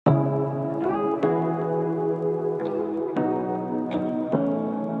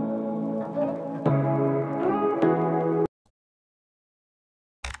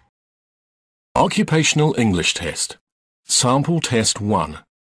Occupational English Test. Sample Test 1.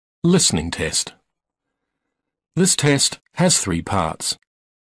 Listening Test. This test has 3 parts.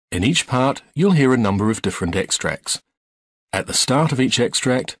 In each part, you'll hear a number of different extracts. At the start of each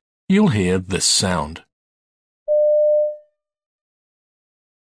extract, you'll hear this sound.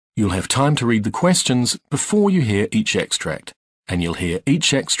 You'll have time to read the questions before you hear each extract, and you'll hear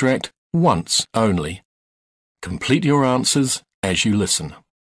each extract once only. Complete your answers as you listen.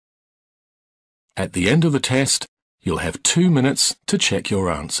 At the end of the test, you'll have 2 minutes to check your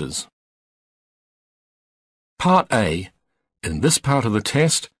answers. Part A. In this part of the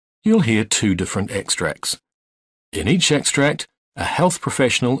test, you'll hear 2 different extracts. In each extract, a health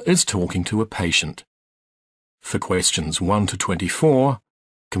professional is talking to a patient. For questions 1 to 24,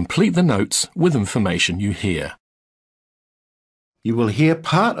 complete the notes with information you hear. You will hear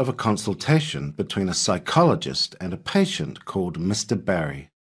part of a consultation between a psychologist and a patient called Mr. Barry.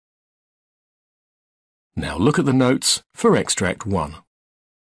 Now look at the notes for extract 1.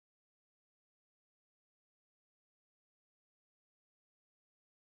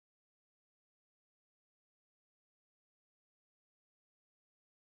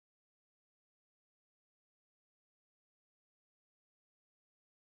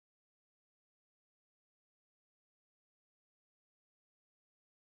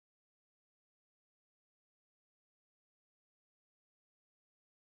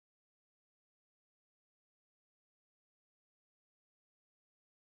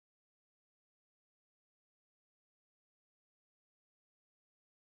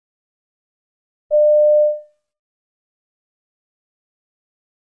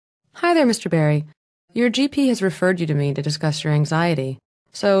 Hi there, Mr. Barry. Your GP has referred you to me to discuss your anxiety.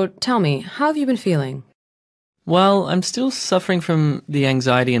 So tell me, how have you been feeling? Well, I'm still suffering from the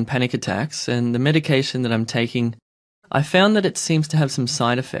anxiety and panic attacks, and the medication that I'm taking, I found that it seems to have some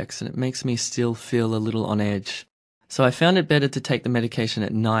side effects and it makes me still feel a little on edge. So I found it better to take the medication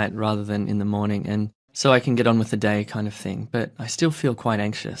at night rather than in the morning, and so I can get on with the day kind of thing, but I still feel quite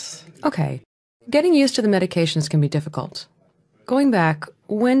anxious. Okay. Getting used to the medications can be difficult. Going back,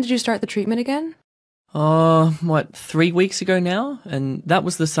 when did you start the treatment again? 3 weeks ago now? And that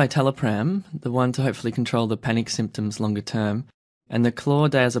was the citalopram, the one to hopefully control the panic symptoms longer term, and the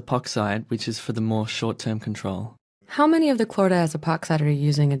chlordiazepoxide, which is for the more short-term control. How many of the chlordiazepoxide are you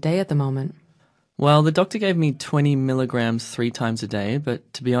using a day at the moment? Well, the doctor gave me 20 milligrams 3 times a day,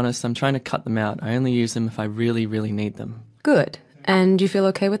 but to be honest, I'm trying to cut them out. I only use them if I really, really need them. Good. And do you feel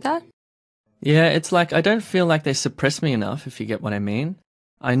okay with that? Yeah, it's like I don't feel like they suppress me enough, if you get what I mean.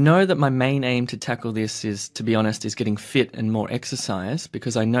 I know that my main aim to tackle this is, to be honest, is getting fit and more exercise,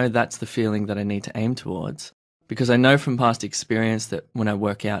 because I know that's the feeling that I need to aim towards. Because I know from past experience that when I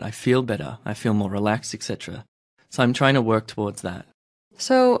work out, I feel better, I feel more relaxed, etc. So I'm trying to work towards that.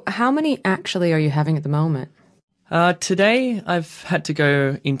 So how many actually are you having at the moment? Today I've had to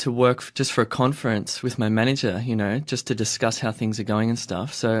go into work just for a conference with my manager, just to discuss how things are going and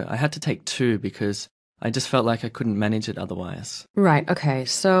stuff. So I had to take 2 because I just felt like I couldn't manage it otherwise. Right, okay.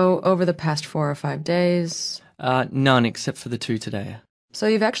 So over the past 4 or 5 days? None except for the 2 today. So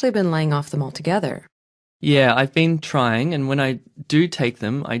you've actually been laying off them altogether? Yeah, I've been trying, and when I do take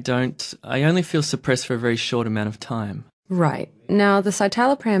them, I only feel suppressed for a very short amount of time. Right. Now, the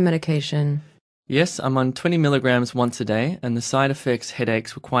citalopram medication... Yes, I'm on 20 milligrams once a day, and the side effects,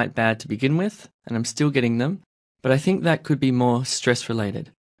 headaches, were quite bad to begin with, and I'm still getting them, but I think that could be more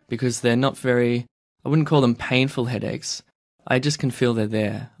stress-related, because they're not I wouldn't call them painful headaches. I just can feel they're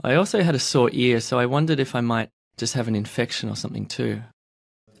there. I also had a sore ear, so I wondered if I might just have an infection or something too.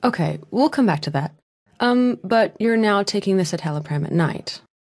 Okay, we'll come back to that. But you're now taking the citalopram at night.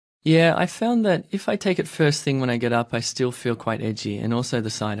 Yeah, I found that if I take it first thing when I get up, I still feel quite edgy, and also the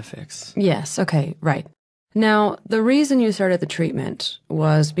side effects. Yes, okay, right. Now, the reason you started the treatment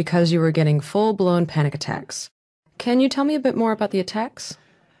was because you were getting full-blown panic attacks. Can you tell me a bit more about the attacks?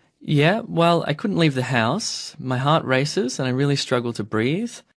 Yeah, well, I couldn't leave the house. My heart races, and I really struggle to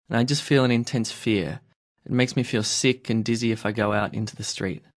breathe, and I just feel an intense fear. It makes me feel sick and dizzy if I go out into the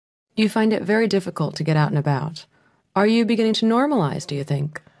street. You find it very difficult to get out and about. Are you beginning to normalize, do you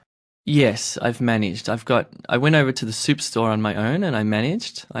think? Yes, I've managed. I went over to the soup store on my own and I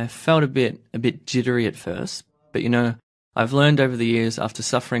managed. I felt a bit jittery at first, but I've learned over the years after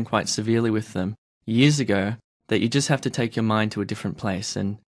suffering quite severely with them years ago that you just have to take your mind to a different place,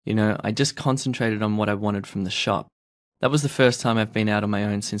 and I just concentrated on what I wanted from the shop. That was the first time I've been out on my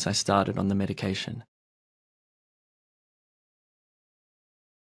own since I started on the medication.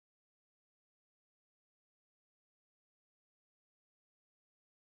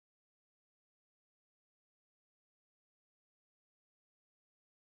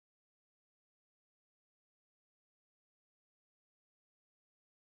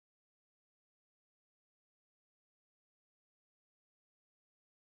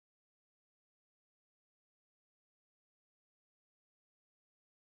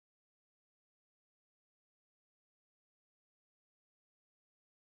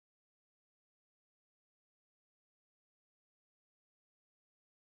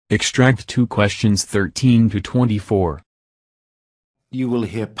 Extract 2 questions 13 to 24. You will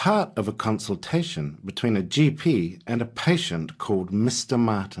hear part of a consultation between a GP and a patient called Mr.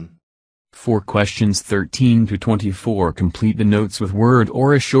 Martin. For questions 13 to 24, complete the notes with word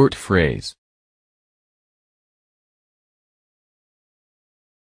or a short phrase.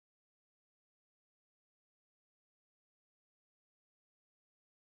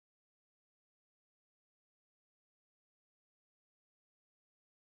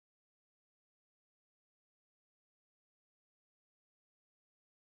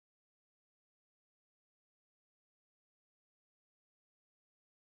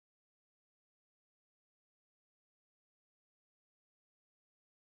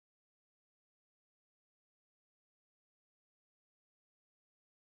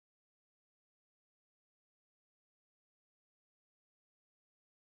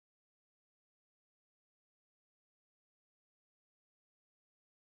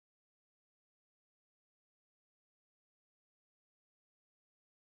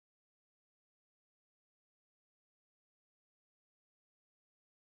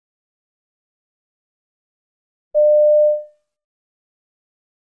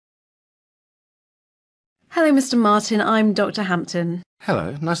 Hello, Mr. Martin. I'm Dr. Hampton.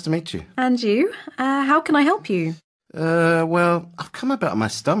 Hello, nice to meet you. And you? How can I help you? Well, I've come about my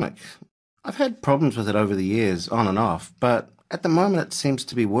stomach. I've had problems with it over the years, on and off, but at the moment it seems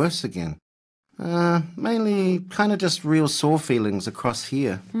to be worse again. Mainly kind of just real sore feelings across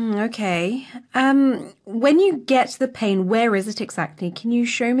here. Okay. When you get the pain, where is it exactly? Can you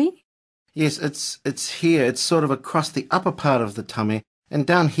show me? Yes, it's here. It's sort of across the upper part of the tummy and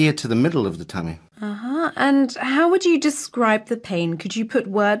down here to the middle of the tummy. And how would you describe the pain? Could you put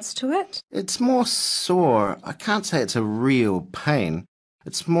words to it? It's more sore. I can't say it's a real pain.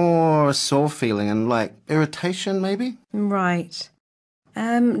 It's more a sore feeling and like irritation, maybe? Right.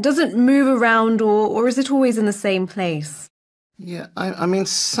 Does it move around or is it always in the same place? Yeah, I mean,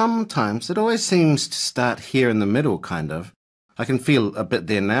 sometimes it always seems to start here in the middle, kind of. I can feel a bit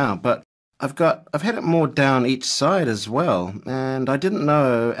there now, but I've had it more down each side as well, and I didn't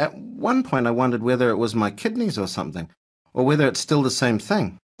know. At one point I wondered whether it was my kidneys or something, or whether it's still the same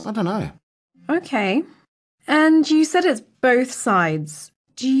thing. I don't know. Okay. And you said it's both sides.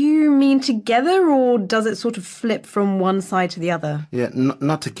 Do you mean together, or does it sort of flip from one side to the other? Yeah,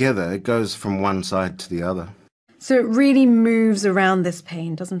 not together. It goes from one side to the other. So it really moves around this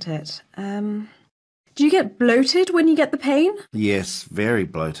pain, doesn't it? Do you get bloated when you get the pain? Yes, very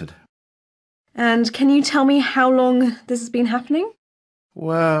bloated. And can you tell me how long this has been happening?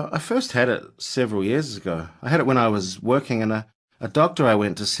 Well, I first had it several years ago. I had it when I was working, and a doctor I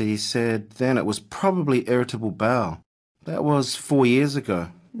went to see said then it was probably irritable bowel. That was 4 years ago.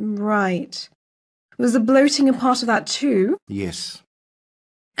 Right. Was the bloating a part of that too? Yes.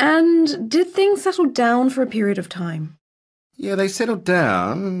 And did things settle down for a period of time? Yeah, they settled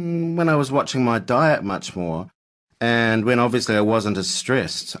down when I was watching my diet much more, and when obviously I wasn't as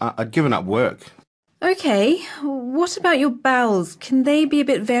stressed. I'd given up work. Okay. What about your bowels? Can they be a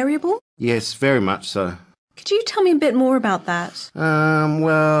bit variable? Yes, very much so. Could you tell me a bit more about that?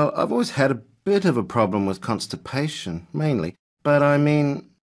 Well, I've always had a bit of a problem with constipation, mainly. But I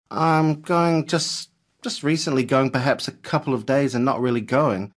mean, I'm going just recently going perhaps a couple of days and not really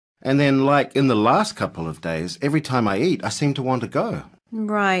going. And then, like, in the last couple of days, every time I eat, I seem to want to go.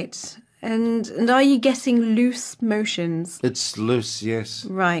 Right. And are you getting loose motions? It's loose, yes.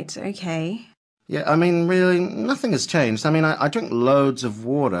 Right, okay. Yeah, I mean, really, nothing has changed. I mean, I drink loads of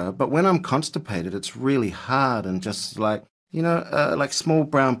water, but when I'm constipated, it's really hard and just like, like small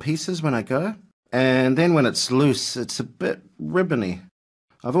brown pieces when I go. And then when it's loose, it's a bit ribbony.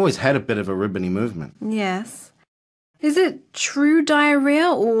 I've always had a bit of a ribbony movement. Yes. Is it true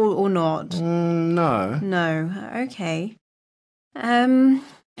diarrhea or not? No. No, okay.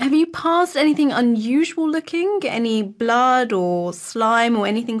 Have you passed anything unusual looking? Any blood or slime or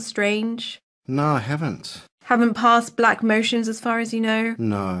anything strange? No, I haven't. Haven't passed black motions as far as you know?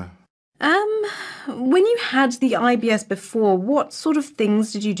 No. When you had the IBS before, what sort of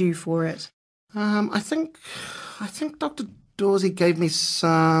things did you do for it? I think Dr. Dorsey gave me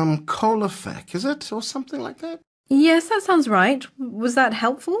some Colofac, is it? Or something like that? Yes, that sounds right. Was that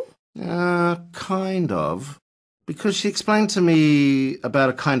helpful? Kind of. Because she explained to me about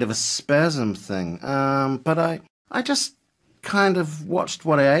a kind of a spasm thing. But I just kind of watched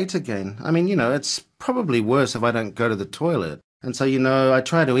what I ate again. I mean, it's probably worse if I don't go to the toilet. And so, I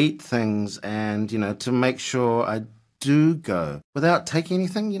try to eat things and, to make sure I do go without taking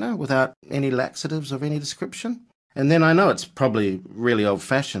anything, without any laxatives of any description. And then I know it's probably really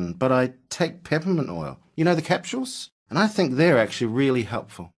old-fashioned, but I take peppermint oil. You know the capsules? And I think they're actually really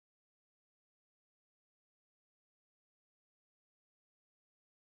helpful.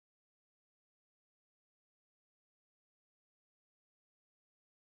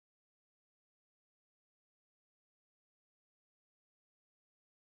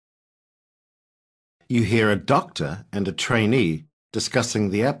 You hear a doctor and a trainee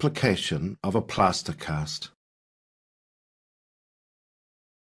discussing the application of a plaster cast.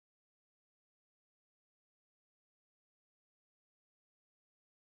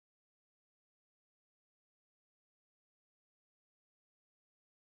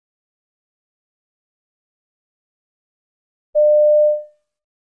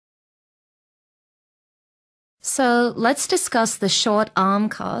 So let's discuss the short arm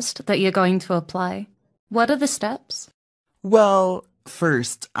cast that you're going to apply. What are the steps? Well,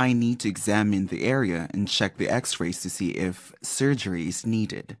 first, I need to examine the area and check the x-rays to see if surgery is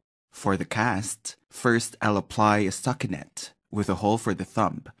needed. For the cast, first I'll apply a stockinette with a hole for the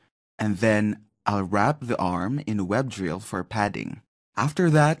thumb, and then I'll wrap the arm in a web drill for padding. After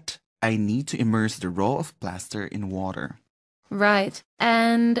that, I need to immerse the roll of plaster in water. Right.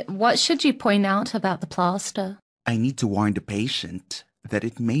 And what should you point out about the plaster? I need to warn the patient that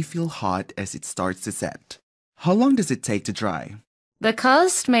it may feel hot as it starts to set. How long does it take to dry? The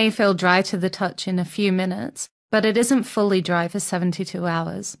cast may feel dry to the touch in a few minutes, but it isn't fully dry for 72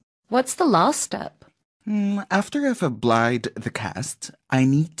 hours. What's the last step? After I've applied the cast, I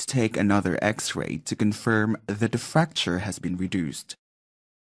need to take another x-ray to confirm that the fracture has been reduced.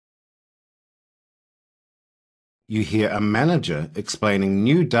 You hear a manager explaining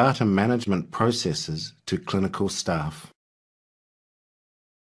new data management processes to clinical staff.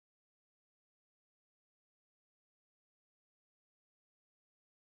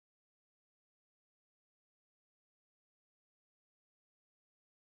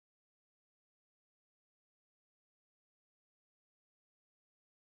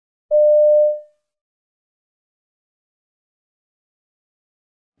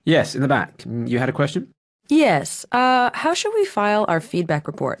 Yes, in the back. You had a question? Yes. How should we file our feedback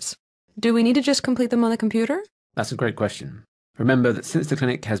reports? Do we need to just complete them on the computer? That's a great question. Remember that since the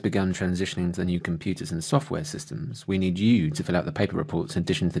clinic has begun transitioning to the new computers and software systems, we need you to fill out the paper reports in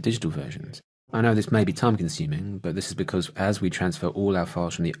addition to the digital versions. I know this may be time-consuming, but this is because as we transfer all our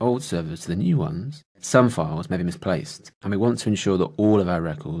files from the old servers to the new ones, some files may be misplaced, and we want to ensure that all of our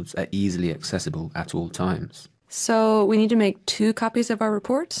records are easily accessible at all times. So we need to make 2 copies of our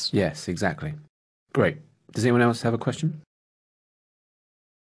reports? Yes, exactly. Great. Does anyone else have a question?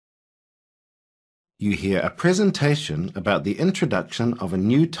 You hear a presentation about the introduction of a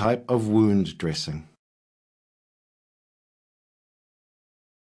new type of wound dressing.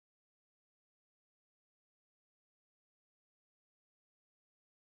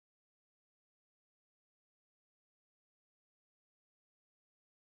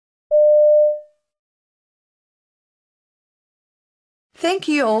 Thank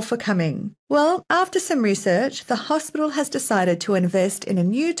you all for coming. Well, after some research, the hospital has decided to invest in a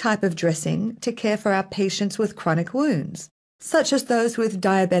new type of dressing to care for our patients with chronic wounds, such as those with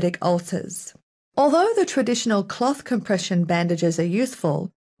diabetic ulcers. Although the traditional cloth compression bandages are useful,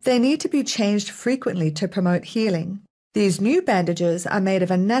 they need to be changed frequently to promote healing. These new bandages are made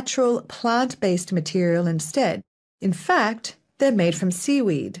of a natural plant-based material instead. In fact, they're made from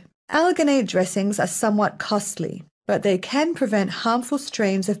seaweed. Alginate dressings are somewhat costly, but they can prevent harmful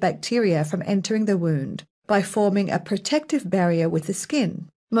strains of bacteria from entering the wound by forming a protective barrier with the skin.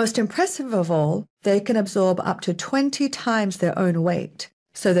 Most impressive of all, they can absorb up to 20 times their own weight,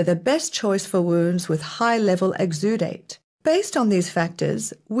 so they're the best choice for wounds with high-level exudate. Based on these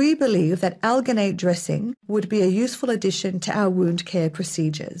factors, we believe that alginate dressing would be a useful addition to our wound care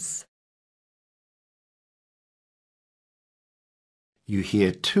procedures. You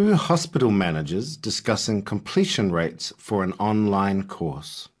hear 2 hospital managers discussing completion rates for an online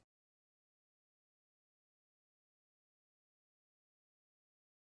course.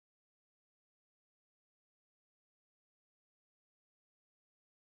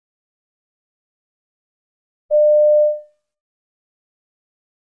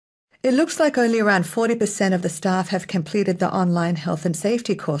 It looks like only around 40% of the staff have completed the online health and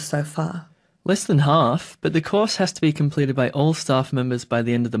safety course so far. Less than half, but the course has to be completed by all staff members by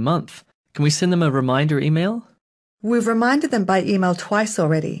the end of the month. Can we send them a reminder email? We've reminded them by email twice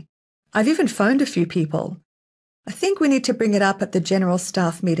already. I've even phoned a few people. I think we need to bring it up at the general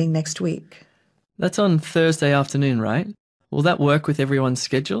staff meeting next week. That's on Thursday afternoon, right? Will that work with everyone's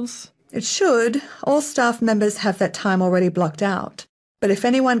schedules? It should. All staff members have that time already blocked out. But if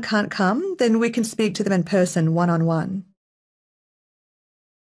anyone can't come, then we can speak to them in person one-on-one.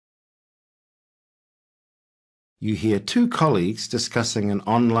 You hear 2 colleagues discussing an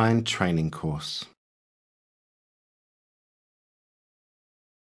online training course.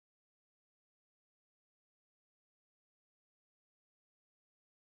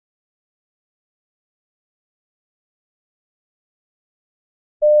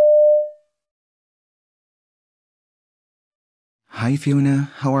 Hi,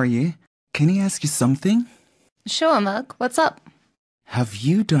 Fiona. How are you? Can I ask you something? Sure, Mug. What's up? Have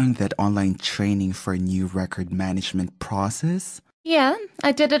you done that online training for a new record management process? Yeah,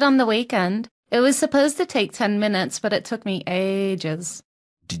 I did it on the weekend. It was supposed to take 10 minutes, but it took me ages.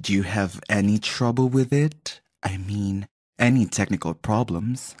 Did you have any trouble with it? I mean, any technical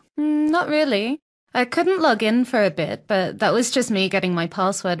problems? Not really. I couldn't log in for a bit, but that was just me getting my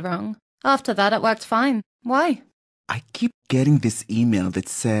password wrong. After that, it worked fine. Why? I keep getting this email that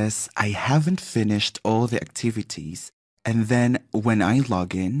says I haven't finished all the activities, and then when I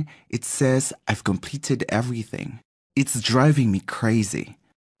log in, it says I've completed everything. It's driving me crazy.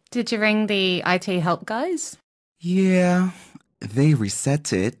 Did you ring the IT help guys? Yeah, they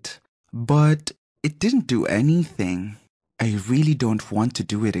reset it, but it didn't do anything. I really don't want to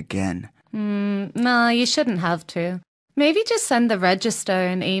do it again. No, you shouldn't have to. Maybe just send the register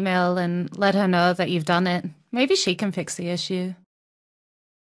an email and let her know that you've done it. Maybe she can fix the issue.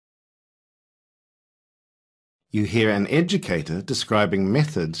 You hear an educator describing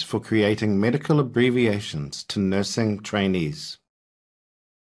methods for creating medical abbreviations to nursing trainees.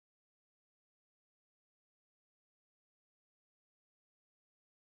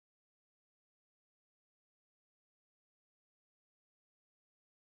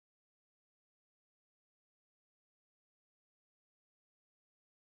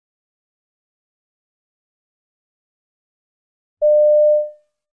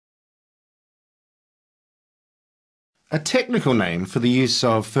 A technical name for the use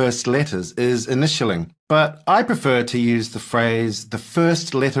of first letters is initialing, but I prefer to use the phrase the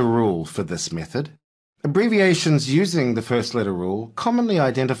first letter rule for this method. Abbreviations using the first letter rule commonly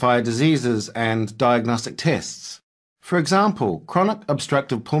identify diseases and diagnostic tests. For example, chronic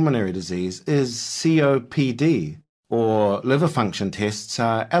obstructive pulmonary disease is COPD, or liver function tests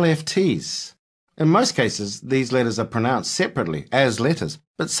are LFTs. In most cases, these letters are pronounced separately as letters,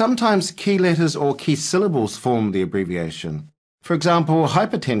 but sometimes key letters or key syllables form the abbreviation. For example,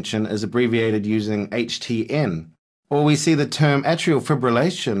 hypertension is abbreviated using HTN, or we see the term atrial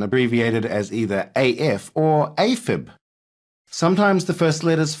fibrillation abbreviated as either AF or AFib. Sometimes the first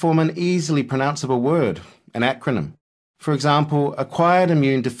letters form an easily pronounceable word, an acronym. For example, acquired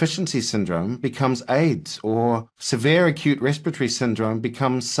immune deficiency syndrome becomes AIDS, or severe acute respiratory syndrome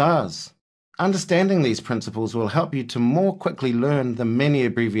becomes SARS. Understanding these principles will help you to more quickly learn the many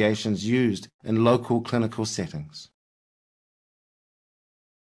abbreviations used in local clinical settings.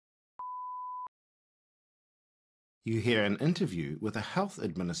 You hear an interview with a health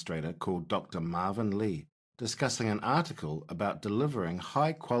administrator called Dr. Marvin Lee discussing an article about delivering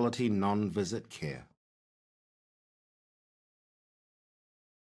high-quality non-visit care.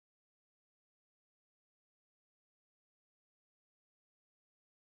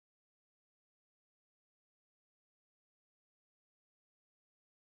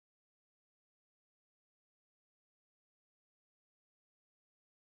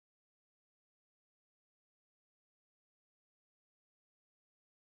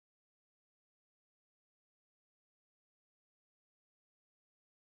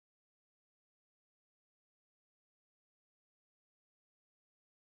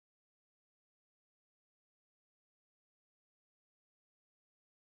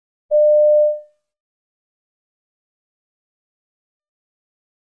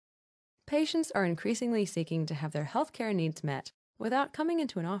 Patients are increasingly seeking to have their healthcare needs met without coming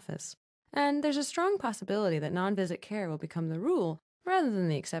into an office, and there's a strong possibility that non-visit care will become the rule rather than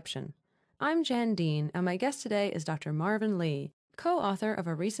the exception. I'm Jan Dean, and my guest today is Dr. Marvin Lee, co-author of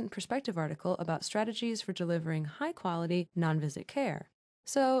a recent perspective article about strategies for delivering high-quality non-visit care.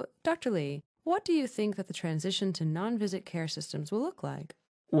 So, Dr. Lee, what do you think that the transition to non-visit care systems will look like?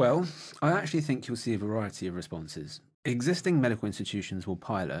 Well, I actually think you'll see a variety of responses. Existing medical institutions will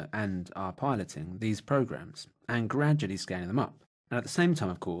pilot and are piloting these programs and gradually scaling them up. And at the same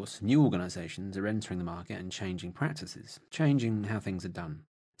time, of course, new organisations are entering the market and changing practices, changing how things are done.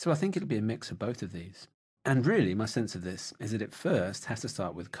 So I think it'll be a mix of both of these. And really, my sense of this is that it first has to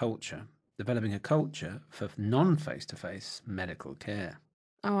start with culture, developing a culture for non-face-to-face medical care.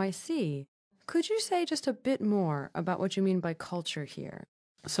 Oh, I see. Could you say just a bit more about what you mean by culture here?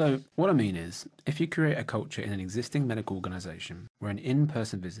 So what I mean is, if you create a culture in an existing medical organisation where an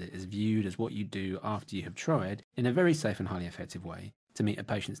in-person visit is viewed as what you do after you have tried, in a very safe and highly effective way, to meet a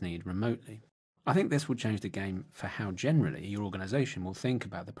patient's need remotely, I think this will change the game for how generally your organisation will think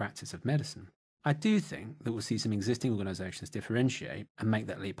about the practice of medicine. I do think that we'll see some existing organisations differentiate and make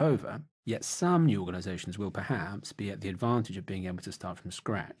that leap over, yet some new organisations will perhaps be at the advantage of being able to start from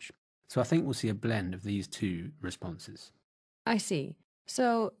scratch. So I think we'll see a blend of these two responses. I see.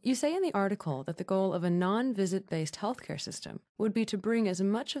 So, you say in the article that the goal of a non-visit based healthcare system would be to bring as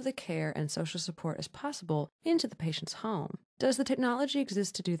much of the care and social support as possible into the patient's home. Does the technology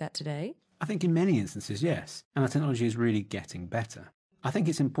exist to do that today? I think in many instances, yes, and the technology is really getting better. I think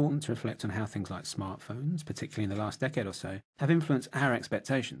it's important to reflect on how things like smartphones, particularly in the last decade or so, have influenced our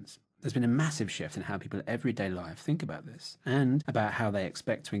expectations. There's been a massive shift in how people in everyday life think about this, and about how they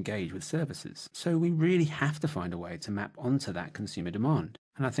expect to engage with services. So we really have to find a way to map onto that consumer demand.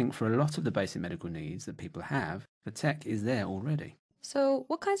 And I think for a lot of the basic medical needs that people have, the tech is there already. So,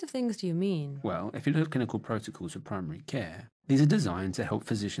 what kinds of things do you mean? Well, if you look at clinical protocols for primary care, these are designed to help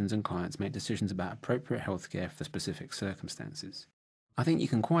physicians and clients make decisions about appropriate healthcare for specific circumstances. I think you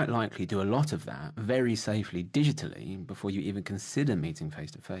can quite likely do a lot of that very safely digitally before you even consider meeting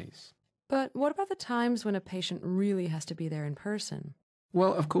face-to-face. But what about the times when a patient really has to be there in person?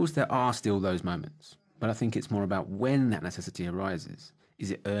 Well, of course there are still those moments, but I think it's more about when that necessity arises.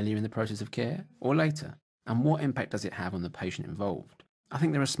 Is it earlier in the process of care or later? And what impact does it have on the patient involved? I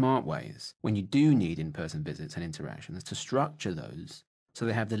think there are smart ways, when you do need in-person visits and interactions, to structure those so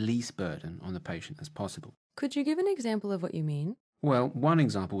they have the least burden on the patient as possible. Could you give an example of what you mean? Well, one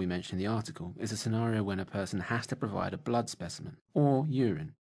example we mentioned in the article is a scenario when a person has to provide a blood specimen or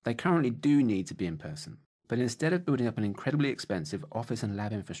urine. They currently do need to be in person, but instead of building up an incredibly expensive office and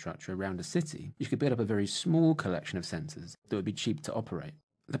lab infrastructure around a city, you could build up a very small collection of centres that would be cheap to operate.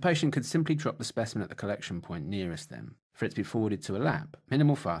 The patient could simply drop the specimen at the collection point nearest them, for it to be forwarded to a lab,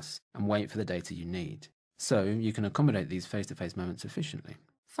 minimal fuss, and wait for the data you need. So you can accommodate these face-to-face moments efficiently.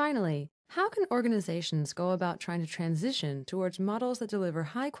 Finally, how can organizations go about trying to transition towards models that deliver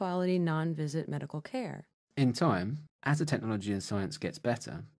high-quality, non-visit medical care? In time, as the technology and science gets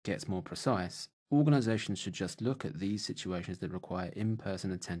better, gets more precise, organizations should just look at these situations that require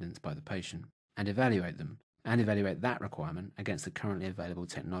in-person attendance by the patient and evaluate them, and evaluate that requirement against the currently available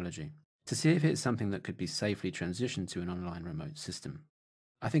technology to see if it's something that could be safely transitioned to an online remote system.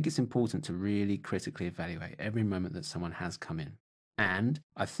 I think it's important to really critically evaluate every moment that someone has come in. And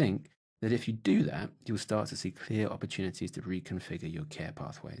I think that if you do that, you'll start to see clear opportunities to reconfigure your care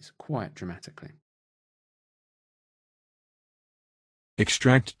pathways quite dramatically.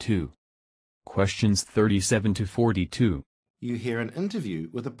 Extract 2. Questions 37 to 42. You hear an interview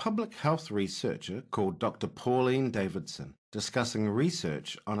with a public health researcher called Dr. Pauline Davidson discussing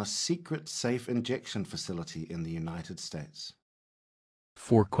research on a secret safe injection facility in the United States.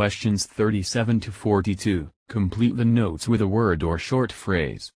 For questions 37 to 42, complete the notes with a word or short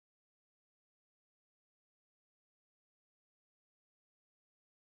phrase.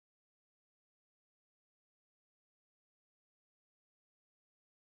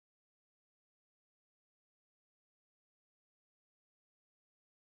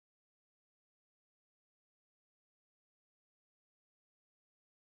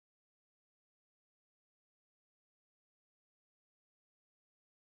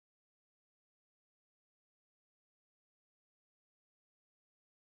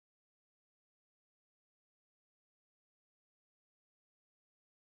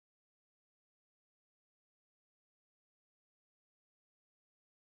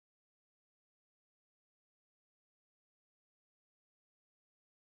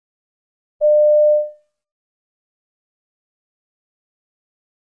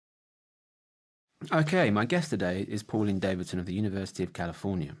 Okay, my guest today is Pauline Davidson of the University of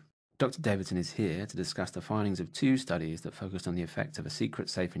California. Dr. Davidson is here to discuss the findings of 2 studies that focused on the effect of a secret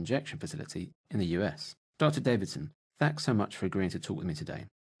safe injection facility in the US. Dr. Davidson, thanks so much for agreeing to talk with me today.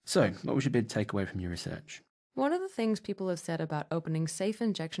 So, what was your big takeaway from your research? One of the things people have said about opening safe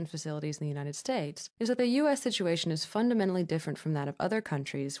injection facilities in the United States is that the US situation is fundamentally different from that of other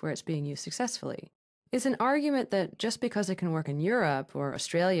countries where it's being used successfully. It's an argument that just because it can work in Europe or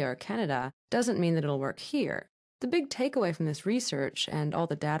Australia or Canada doesn't mean that it'll work here. The big takeaway from this research and all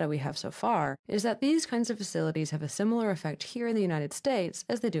the data we have so far is that these kinds of facilities have a similar effect here in the United States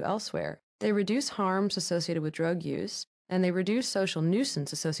as they do elsewhere. They reduce harms associated with drug use, and they reduce social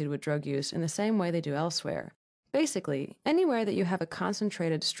nuisance associated with drug use in the same way they do elsewhere. Basically, anywhere that you have a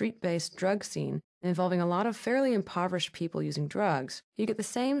concentrated street-based drug scene involving a lot of fairly impoverished people using drugs, you get the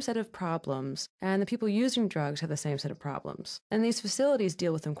same set of problems, and the people using drugs have the same set of problems. And these facilities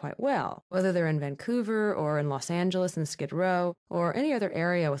deal with them quite well, whether they're in Vancouver or in Los Angeles and Skid Row, or any other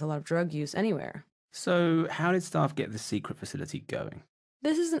area with a lot of drug use anywhere. So, how did staff get this secret facility going?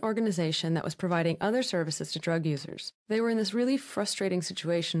 This is an organization that was providing other services to drug users. They were in this really frustrating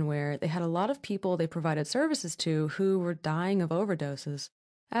situation where they had a lot of people they provided services to who were dying of overdoses.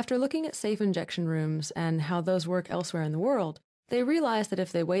 After looking at safe injection rooms and how those work elsewhere in the world, they realized that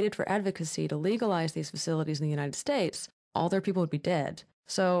if they waited for advocacy to legalize these facilities in the United States, all their people would be dead.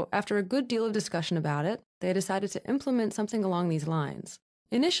 So after a good deal of discussion about it, they decided to implement something along these lines.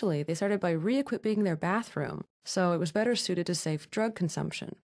 Initially, they started by re-equipping their bathroom, so it was better suited to safe drug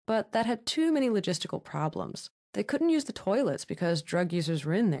consumption. But that had too many logistical problems. They couldn't use the toilets because drug users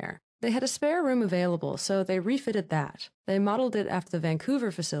were in there. They had a spare room available, so they refitted that. They modeled it after the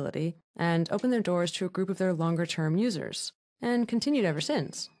Vancouver facility and opened their doors to a group of their longer-term users, and continued ever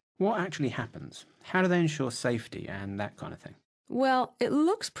since. What actually happens? How do they ensure safety and that kind of thing? Well, it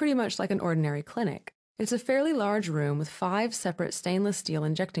looks pretty much like an ordinary clinic. It's a fairly large room with 5 separate stainless steel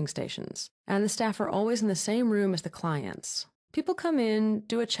injecting stations, and the staff are always in the same room as the clients. People come in,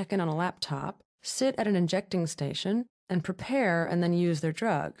 do a check-in on a laptop, sit at an injecting station, and prepare and then use their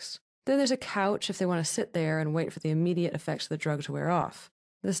drugs. Then there's a couch if they want to sit there and wait for the immediate effects of the drug to wear off.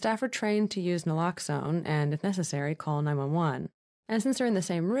 The staff are trained to use naloxone and, if necessary, call 911. And since they're in the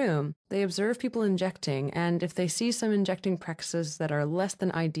same room, they observe people injecting, and if they see some injecting practices that are less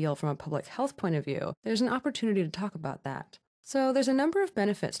than ideal from a public health point of view, there's an opportunity to talk about that. So there's a number of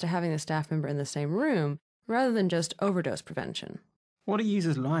benefits to having a staff member in the same room, rather than just overdose prevention. What do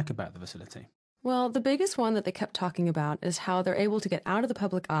users like about the facility? Well, the biggest one that they kept talking about is how they're able to get out of the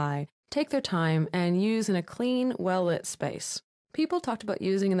public eye, take their time, and use in a clean, well-lit space. People talked about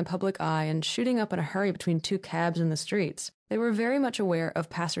using in the public eye and shooting up in a hurry between 2 cabs in the streets. They were very much aware of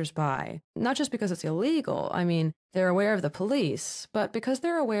passers-by, not just because it's illegal. I mean, they're aware of the police, but because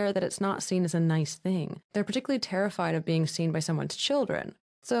they're aware that it's not seen as a nice thing. They're particularly terrified of being seen by someone's children.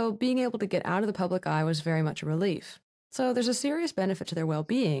 So being able to get out of the public eye was very much a relief. So there's a serious benefit to their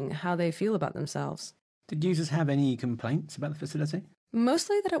well-being, how they feel about themselves. Did users have any complaints about the facility?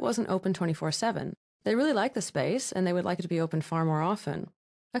 Mostly that it wasn't open 24/7. They really liked the space, and they would like it to be open far more often.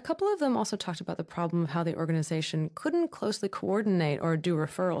 A couple of them also talked about the problem of how the organization couldn't closely coordinate or do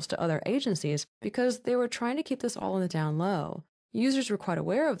referrals to other agencies because they were trying to keep this all in the down low. Users were quite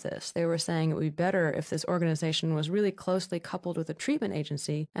aware of this. They were saying it would be better if this organization was really closely coupled with a treatment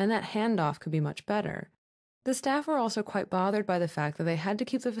agency, and that handoff could be much better. The staff were also quite bothered by the fact that they had to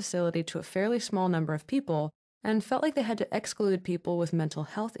keep the facility to a fairly small number of people and felt like they had to exclude people with mental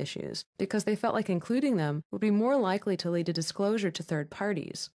health issues because they felt like including them would be more likely to lead to disclosure to third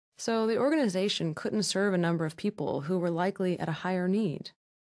parties. So the organization couldn't serve a number of people who were likely at a higher need.